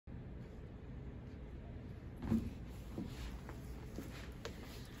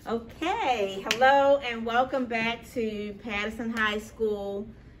Okay, hello and welcome back to Patterson High School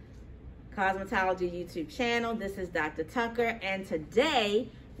Cosmetology YouTube channel. This is Dr. Tucker, and today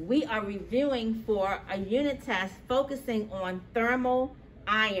we are reviewing for a unit test focusing on thermal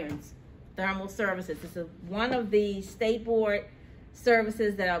irons, thermal services. This is one of the state board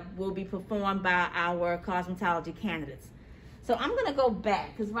services that will be performed by our cosmetology candidates. So I'm going to go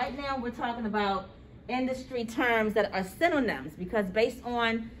back because right now we're talking about industry terms that are synonyms, because based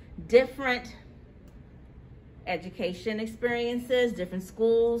on different education experiences, different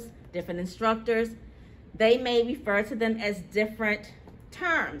schools, different instructors, they may refer to them as different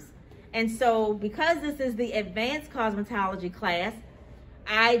terms. And so because this is the advanced cosmetology class,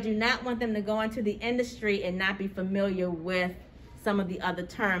 I do not want them to go into the industry and not be familiar with some of the other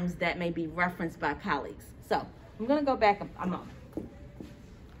terms that may be referenced by colleagues. So I'm going to go back a moment.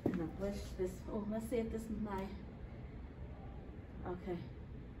 I'm going to push this. Oh, let's see if this is my. Okay.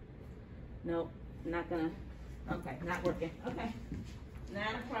 Nope, not gonna. Okay, not working. Okay,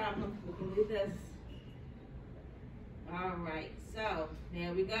 not a problem. We can do this. All right, so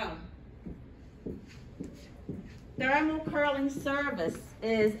there we go. Thermal curling service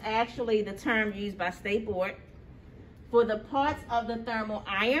is actually the term used by State Board. For the parts of the thermal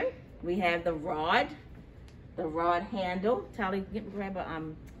iron, we have the rod handle. Tally, grab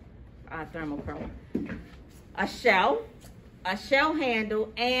a thermal curler. A shell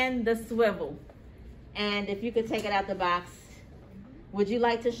handle, and the swivel. And if you could take it out the box, would you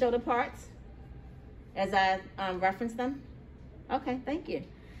like to show the parts as I reference them? Okay, thank you.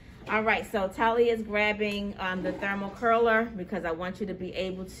 All right, so Tali is grabbing the thermal curler because I want you to be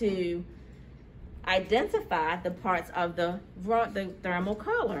able to identify the parts of the thermal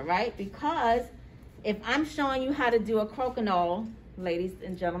curler, right? Because if I'm showing you how to do a crokinole, ladies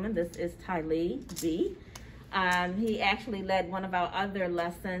and gentlemen, this is Tylee B. He actually led one of our other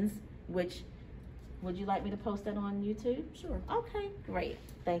lessons, which, would you like me to post that on YouTube? Sure. Okay, great.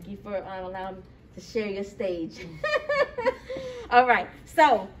 Thank you for allowing me to share your stage. All right,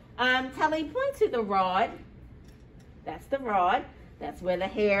 so Tally, point to the rod. That's the rod. That's where the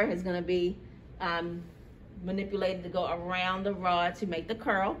hair is going to be manipulated to go around the rod to make the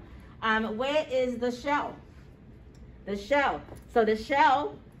curl. Where is the shell? The shell. So the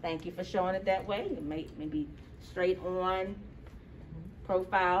shell, thank you for showing it that way. It may be straight on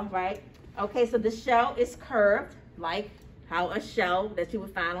profile, right? Okay, so the shell is curved like how a shell that you would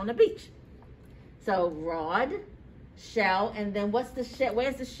find on the beach. So rod, shell, and then what's the shell?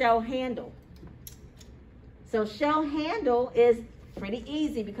 Where's the shell handle? So shell handle is pretty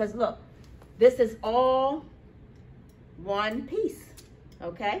easy because look, this is all one piece,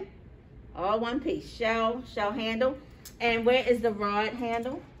 okay? All one piece, shell handle. And where is the rod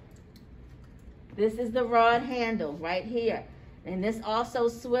handle? This is the rod handle right here. And this also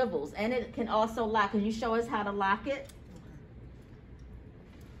swivels, and it can also lock. Can you show us how to lock it?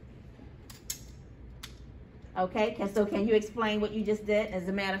 Okay, so can you explain what you just did? As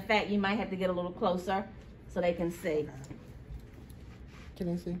a matter of fact, you might have to get a little closer so they can see. Okay.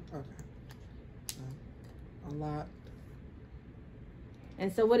 Can they see? Okay. Unlocked.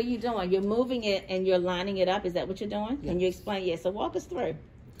 And so what are you doing? You're moving it and you're lining it up. Is that what you're doing? Yes. Can you explain? Yeah, so walk us through.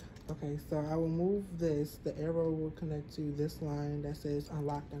 Okay, so I will move this. The arrow will connect to this line that says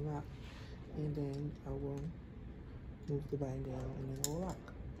unlocked and locked. And then I will move the button down and then it will lock.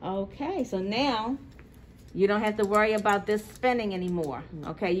 Okay, so now you don't have to worry about this spinning anymore.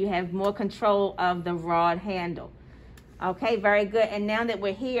 Okay, you have more control of the rod handle. Okay, very good. And now that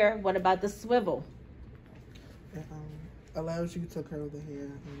we're here, what about the swivel? It allows you to curl the hair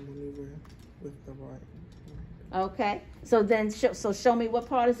and maneuver with the rod. Okay, so then show me what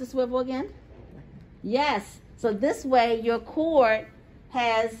part is the swivel again? Yes, so this way your cord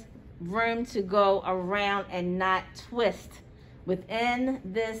has room to go around and not twist. Within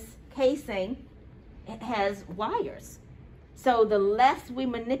this casing, it has wires. So the less we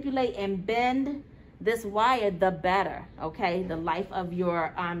manipulate and bend this wire, the better, okay? The life of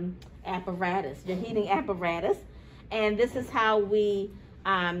your apparatus, your heating apparatus. And this is how we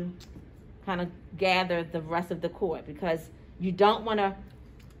kind of gather the rest of the cord, because you do not want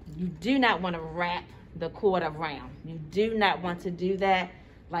to wrap the cord around. You do not want to do that.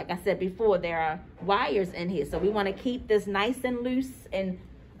 Like I said before, there are wires in here. So we want to keep this nice and loose and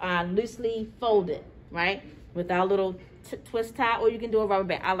loosely folded, right? With our little twist tie, or you can do a rubber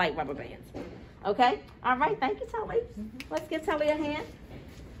band. I like rubber bands. Okay? All right. Thank you, Tully. Let's give Tully a hand.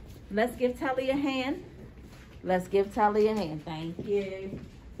 Let's give Tully a hand. Let's give Tully a hand. Thank you.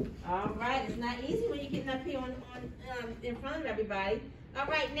 All right. It's not easy when you're getting up here in front of everybody. All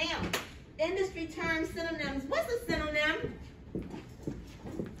right. Now, industry terms, synonyms. What's a synonym?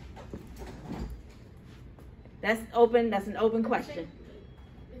 That's open. That's an open question.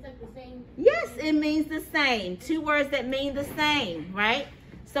 It's like the same. Yes, it means the same. Two words that mean the same, right?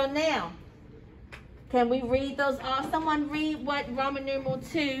 So now, can we read those off? Someone read what Roman numeral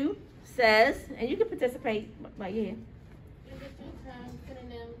 2 says, and you can participate right here.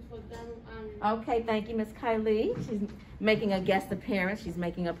 Synonyms for thermal iron. Okay, thank you, Miss Kylie. She's making a guest appearance. She's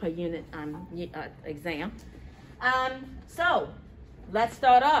making up her unit exam. So let's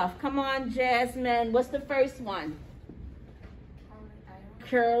start off. Come on, Jasmine. What's the first one?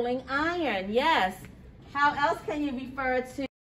 Curling iron. Yes. How else can you refer to